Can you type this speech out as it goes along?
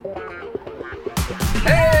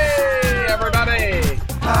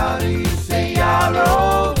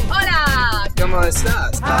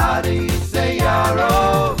estás? How do you say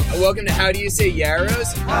yarrow? Welcome to How Do You Say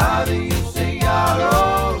Yarrows? How do you say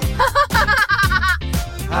yarrow?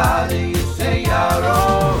 How do you say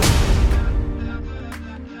yarrow?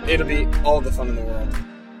 It'll be all the fun in the world.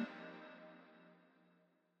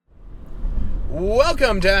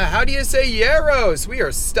 Welcome to How Do You Say Yarrows? We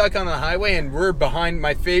are stuck on the highway and we're behind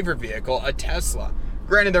my favorite vehicle, a Tesla.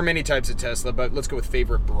 Granted, there are many types of Tesla, but let's go with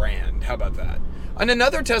favorite brand. How about that? And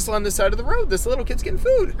another Tesla on the side of the road. This little kid's getting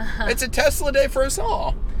food. It's a Tesla day for us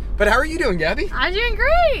all. But how are you doing, Gabby? I'm doing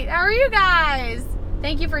great. How are you guys?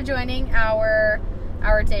 Thank you for joining our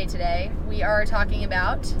day today. We are talking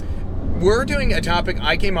about... We're doing a topic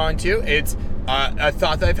I came on to. It's a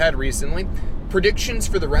thought that I've had recently. Predictions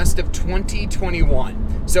for the rest of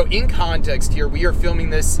 2021. So in context here, we are filming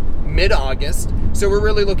this mid-August. So we're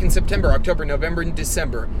really looking September, October, November, and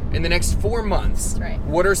December. In the next 4 months, That's right.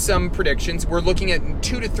 What are some predictions? We're looking at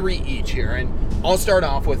 2 to 3 each here. And I'll start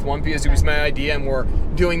off with one because it was my idea and we're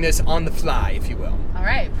doing this on the fly, if you will. All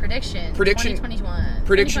right, prediction 2021.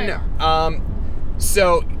 Prediction. 2021.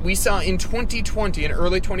 So we saw in 2020 and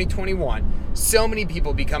early 2021, so many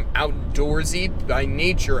people become outdoorsy by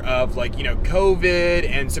nature of COVID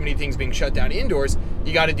and so many things being shut down indoors.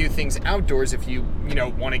 You got to do things outdoors if you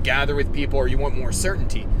want to gather with people or you want more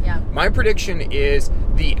certainty. Yeah. My prediction is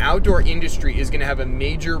the outdoor industry is going to have a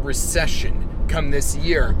major recession come this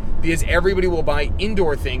year because everybody will buy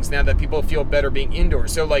indoor things now that people feel better being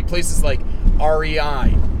indoors. So like places like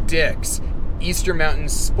REI, Dick's, Eastern Mountain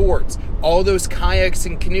Sports, all those kayaks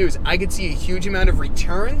and canoes, I could see a huge amount of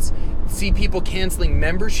returns, see people canceling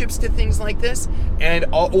memberships to things like this,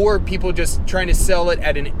 or people just trying to sell it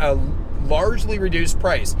at a largely reduced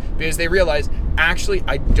price because they realize, actually,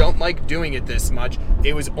 I don't like doing it this much.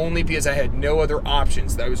 It was only because I had no other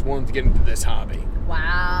options that I was willing to get into this hobby.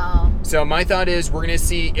 Wow. So my thought is we're going to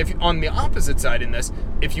see, if on the opposite side in this,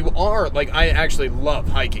 if you are, I actually love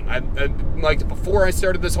hiking. I liked it before I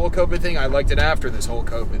started this whole COVID thing. I liked it after this whole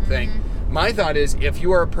COVID thing. My thought is if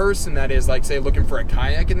you are a person that is, say, looking for a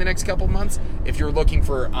kayak in the next couple months, if you're looking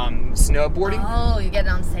for snowboarding. Oh, you get it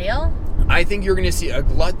on sale? I think you're going to see a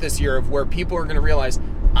glut this year of where people are going to realize,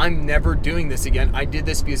 I'm never doing this again. I did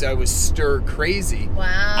this because I was stir crazy.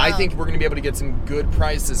 Wow. I think we're going to be able to get some good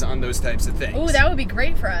prices on those types of things. Ooh, that would be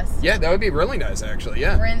great for us. Yeah, that would be really nice, actually,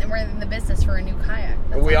 yeah. We're in the business for a new kayak.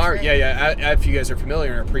 That We sounds are, great. yeah. If you guys are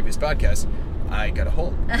familiar in our previous podcast, I got a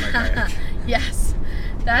hold of my kayak. Yes.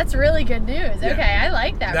 That's really good news. Yeah. Okay, I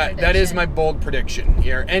like that prediction. That is my bold prediction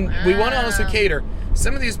here. And we want to also Wow. cater.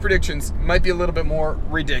 Some of these predictions might be a little bit more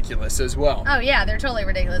ridiculous as well. Oh, yeah, they're totally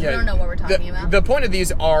ridiculous. Yeah, We don't know what we're talking about. The point of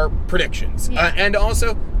these are predictions. Yeah. And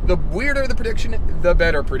also, the weirder the prediction, the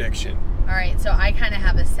better prediction. All right, so I kind of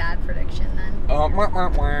have a sad prediction then.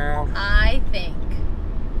 I think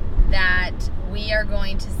that we are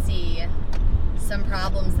going to see some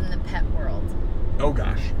problems in the pet world. Oh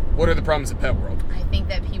gosh. What are the problems in pet world? I think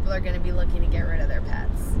that people are going to be looking to get rid of their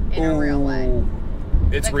pets in a real way.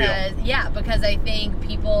 It's real. Yeah, because I think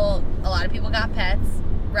a lot of people got pets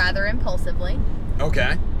rather impulsively.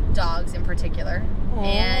 Okay. Dogs in particular. Aww.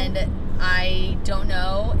 And I don't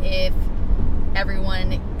know if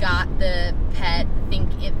everyone got the pet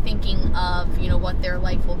thinking of, what their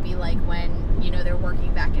life will be like when, they're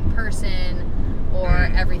working back in person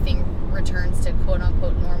or everything returns to quote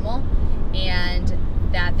unquote normal, and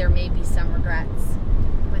that there may be some regrets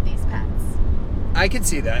with these pets. I could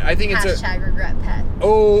see that. I think it's Hashtag regret pet.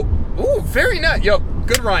 Oh, very nice. Yo,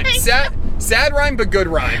 good rhyme. Sad rhyme, but good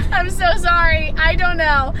rhyme. I'm so sorry. I don't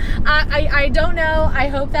know. I don't know. I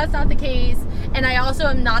hope that's not the case. And I also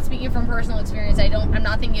am not speaking from personal experience. I'm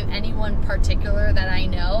not thinking of anyone particular that I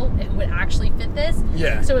know who would actually fit this.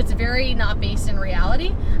 Yeah. So it's very not based in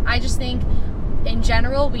reality. I just think in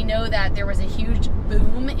general, we know that there was a huge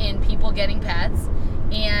boom in people getting pets.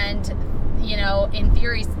 And, in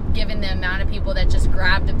theory, given the amount of people that just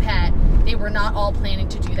grabbed a pet, they were not all planning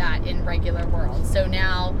to do that in regular world. So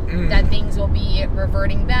now that things will be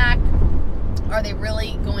reverting back, are they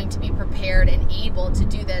really going to be prepared and able to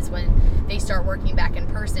do this when they start working back in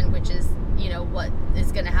person, which is, what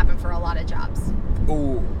is going to happen for a lot of jobs.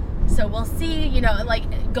 Ooh. So we'll see,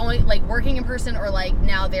 working in person, or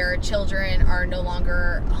now their children are no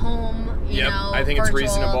longer home, you know, I think virtual. it's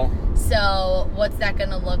reasonable. So what's that going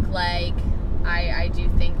to look like? I do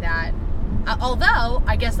think that, although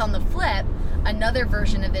I guess on the flip, another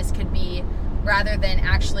version of this could be, rather than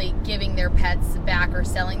actually giving their pets back or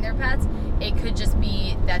selling their pets, it could just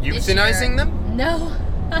be that euthanizing them? No.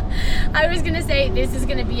 I was going to say this is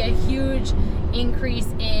going to be a huge increase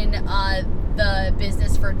in the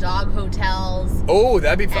business for dog hotels. Oh,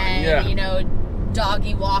 that'd be fun. And, yeah.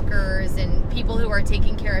 doggy walkers and people who are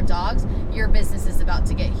taking care of dogs, your business is about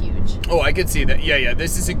to get huge. Oh, I could see that. Yeah.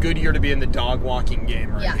 This is a good year to be in the dog walking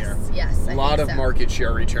game right here. Yes. A lot of market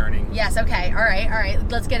share returning. Yes. Okay. All right.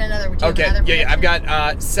 Let's get another. Do you have Okay. another Yeah. I've prediction?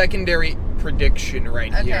 got secondary prediction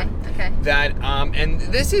right here. Okay. That and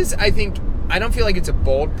this is, I think, I don't feel like it's a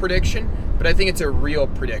bold prediction, but I think it's a real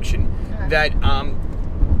prediction that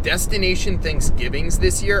destination Thanksgivings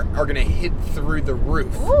this year are going to hit through the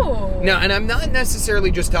roof. Ooh. Now, and I'm not necessarily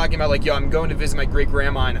just talking about like, I'm going to visit my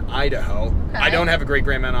great-grandma in Idaho. Okay. I don't have a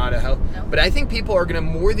great-grandma in Idaho. No. But I think people are going to,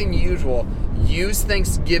 more than usual, use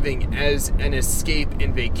Thanksgiving as an escape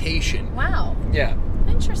and vacation. Wow. Yeah.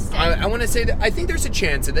 Interesting. I want to say that I think there's a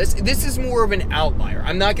chance of this. This is more of an outlier.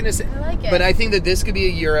 I'm not going to say. I like it. But I think that this could be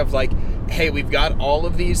a year of like, hey, we've got all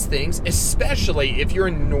of these things, especially if you're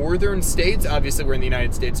in northern states. Obviously, we're in the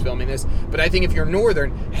United States filming this. But I think if you're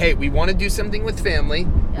northern, hey, we want to do something with family.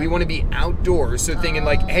 Yeah. We want to be outdoors. So thinking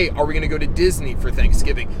like, hey, are we going to go to Disney for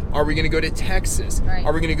Thanksgiving? Are we going to go to Texas? Right.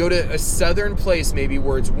 Are we going to go to a southern place maybe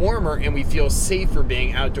where it's warmer and we feel safer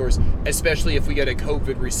being outdoors, especially if we get a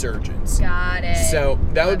COVID resurgence? Got it. So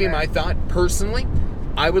that would be Clever. my thought. Personally,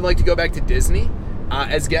 I would like to go back to Disney.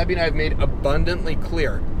 As Gabby and I have made abundantly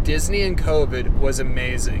clear, Disney and COVID was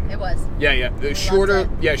amazing. It was. Yeah. The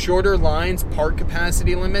shorter lines, park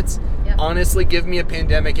capacity limits. Yep. Honestly, give me a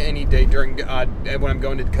pandemic any day during when I'm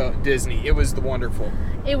going to Disney. It was wonderful.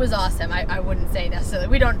 It was awesome. I wouldn't say necessarily.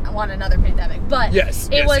 We don't want another pandemic, but Yes,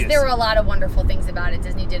 it was. yes. There were a lot of wonderful things about it.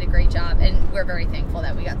 Disney did a great job, and we're very thankful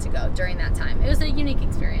that we got to go during that time. It was a unique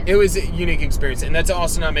experience. It was a unique experience, and that's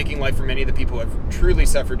also not making life for many of the people who have truly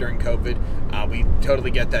suffered during COVID. We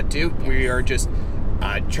totally get that too. Yes. We are just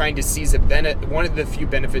trying to seize one of the few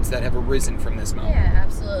benefits that have arisen from this moment. Yeah,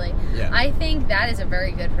 absolutely. Yeah. I think that is a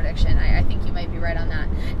very good prediction. I think you might be right on that.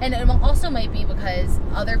 And it also might be because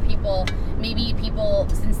other people,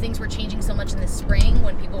 since things were changing so much in the spring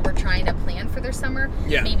when people were trying to plan for their summer,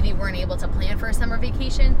 Yeah. maybe they weren't able to plan for a summer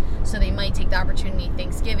vacation, so they might take the opportunity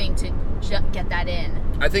Thanksgiving to get that in.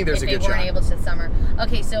 I think there's if a good they weren't shot. able to summer.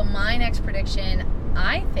 Okay, so my next prediction,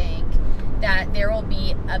 I think that there will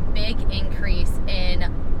be a big increase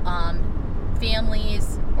in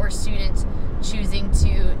families or students choosing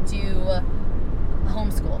to do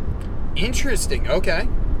homeschool. Interesting. Okay.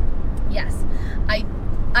 Yes.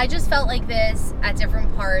 I just felt like this at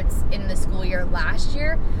different parts in the school year last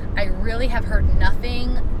year. I really have heard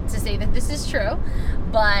nothing to say that this is true,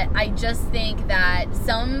 but I just think that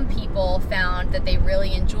some people found that they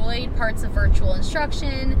really enjoyed parts of virtual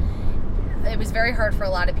instruction. It was very hard for a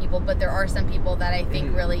lot of people, but there are some people that I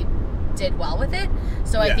think really did well with it.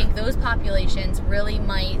 So I Yeah. think those populations really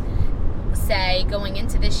might say going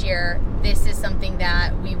into this year, this is something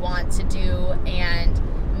that we want to do and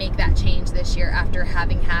make that change this year after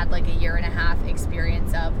having had like a year and a half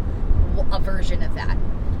experience of a version of that.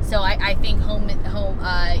 So I think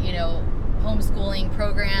homeschooling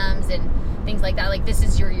programs and things like that, like this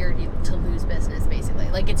is your year to lose business basically.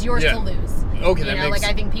 Like it's yours Yeah. to lose. Okay, You that know, makes- like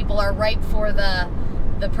I think people are ripe for the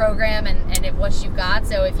program and what you've got.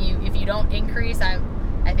 So if you don't increase, I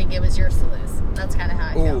think it was yours to lose. That's kind of how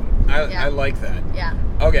I feel. Ooh, Yeah. I like that. Yeah.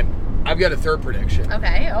 Okay, I've got a third prediction.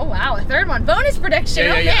 Okay. Oh wow, a third one. Bonus prediction.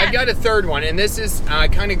 Yeah. Oh, man. I've got a third one, and this is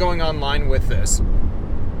kind of going online with this.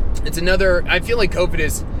 It's another. I feel like COVID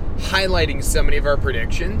is highlighting so many of our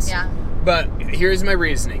predictions. Yeah. But here's my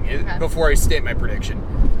reasoning before I state my prediction.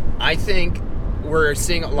 I think we're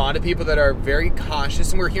seeing a lot of people that are very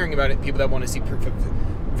cautious, and we're hearing about it. People that want to see proof of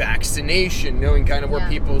vaccination, knowing kind of where Yeah.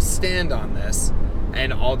 people stand on this,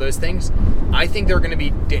 and all those things. I think there are going to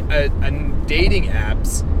be dating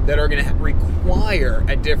apps that are going to require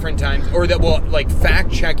at different times, or that will like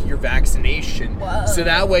fact check your vaccination. Whoa. So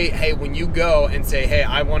that way, hey, when you go and say, hey,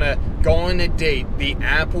 I want to go on a date, the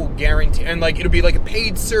app will guarantee, and like it'll be like a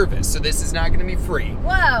paid service. So this is not going to be free.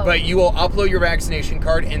 Whoa. But you will upload your vaccination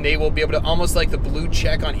card, and they will be able to, almost like the blue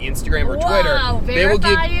check on Instagram or Wow, Twitter, they will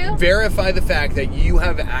verify you? verify the fact that you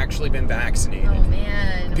have actually been vaccinated. Oh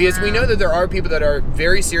man. Because we wow. know that there are people that are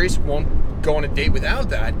very serious, won't go on a date without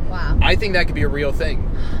that. Wow. I think that could be a real thing.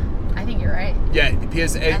 I think you're right. Yeah,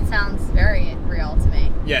 because That sounds very real to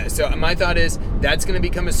me. yeah. So my thought is that's going to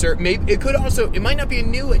become a certain. Maybe it could also. It might not be a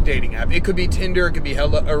new dating app. It could be Tinder. It could be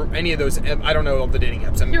Hello or any of those. I don't know all the dating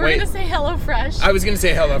apps. You were gonna say HelloFresh. I was going to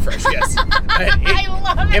say HelloFresh. Yes. I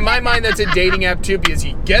love it. In my mind, that's a dating app too, because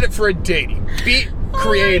you get it for a dating. Be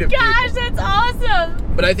creative. Oh my gosh, people. that's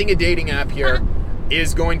awesome. But I think a dating app here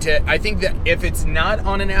is going to. I think that if it's not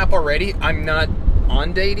on an app already, I'm not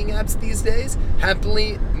on dating apps these days.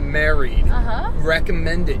 Happily married. Uh-huh.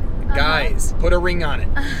 Recommend it. Guys, put a ring on it.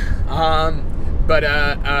 But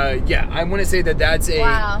yeah, I want to say that's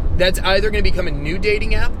Wow. that's either going to become a new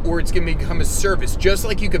dating app or it's going to become a service, just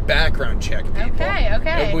like you could background check people.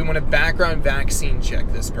 Okay. If we want to background vaccine check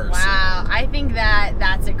this person. Wow, I think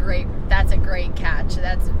that's a great catch.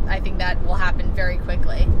 I think that will happen very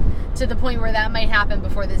quickly, to the point where that might happen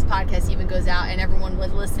before this podcast even goes out, and everyone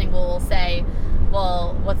listening will say,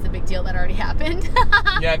 "Well, what's the big deal? That already happened."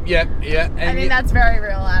 Yeah. And I think that's very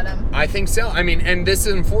real, Adam. I think so. I mean, and this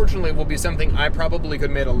unfortunately will be something I probably could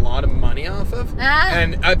have made a lot of money off of,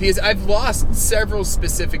 and because I've lost several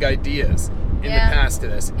specific ideas in the past to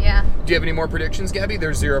this. Yeah. Do you have any more predictions, Gabby?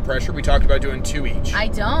 There's zero pressure. We talked about doing 2 each. I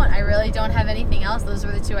don't. I really don't have anything else. Those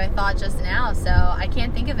were the 2 I thought just now, so I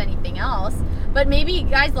can't think of anything else. But maybe,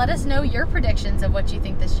 guys, let us know your predictions of what you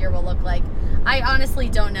think this year will look like. I honestly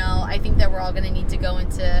don't know. I think that we're all going to need to go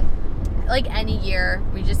into, like any year,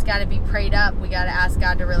 we just got to be prayed up. We got to ask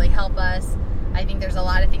God to really help us. I think there's a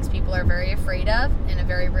lot of things people are very afraid of in a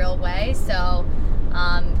very real way. So,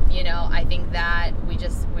 I think that we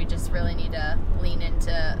just really need to lean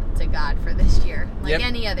into God for this year. Like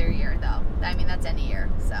any other year, though. I mean, that's any year.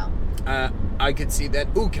 So. I could see that.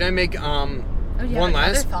 Ooh, can I make one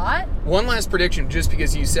last prediction, just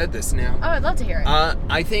because you said this now? Oh, I'd love to hear it.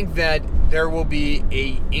 I think that there will be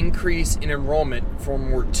a increase in enrollment for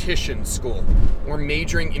mortician school. We're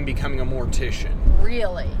majoring in becoming a mortician.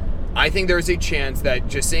 Really? I think there's a chance that,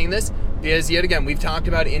 just saying this, because yet again, we've talked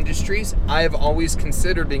about industries. I have always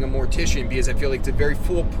considered being a mortician because I feel like it's a very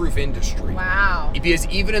foolproof industry. Wow. Because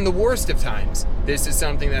even in the worst of times, this is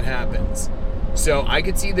something that happens. So I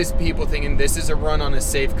could see this people thinking this is a run on a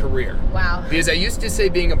safe career. Wow. Because I used to say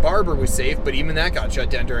being a barber was safe, but even that got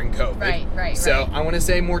shut down during COVID. Right. So I want to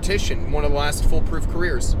say mortician, one of the last foolproof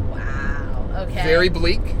careers. Wow. Okay. Very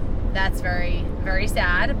bleak. That's very, very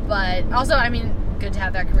sad. But also, I mean, good to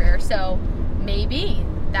have that career. So maybe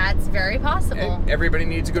that's very possible. Everybody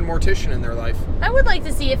needs a good mortician in their life. I would like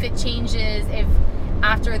to see if it changes, if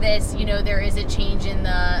after this, there is a change in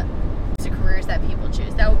the careers that people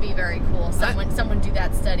choose. That would be very cool. Someone do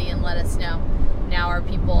that study and let us know. Now are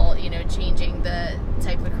people, changing the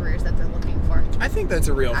type of careers that they're looking for? I think that's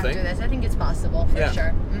a real thing. After this, I think it's possible for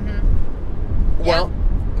sure. Well,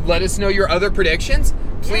 let us know your other predictions.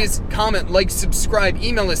 Please comment, subscribe,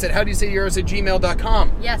 email us at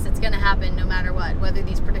howdoyousayyaros@gmail.com. Yes, it's going to happen no matter what, whether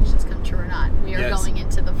these predictions come true or not. We are going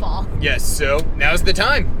into the fall. Yes, so now's the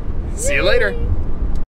time. See you later.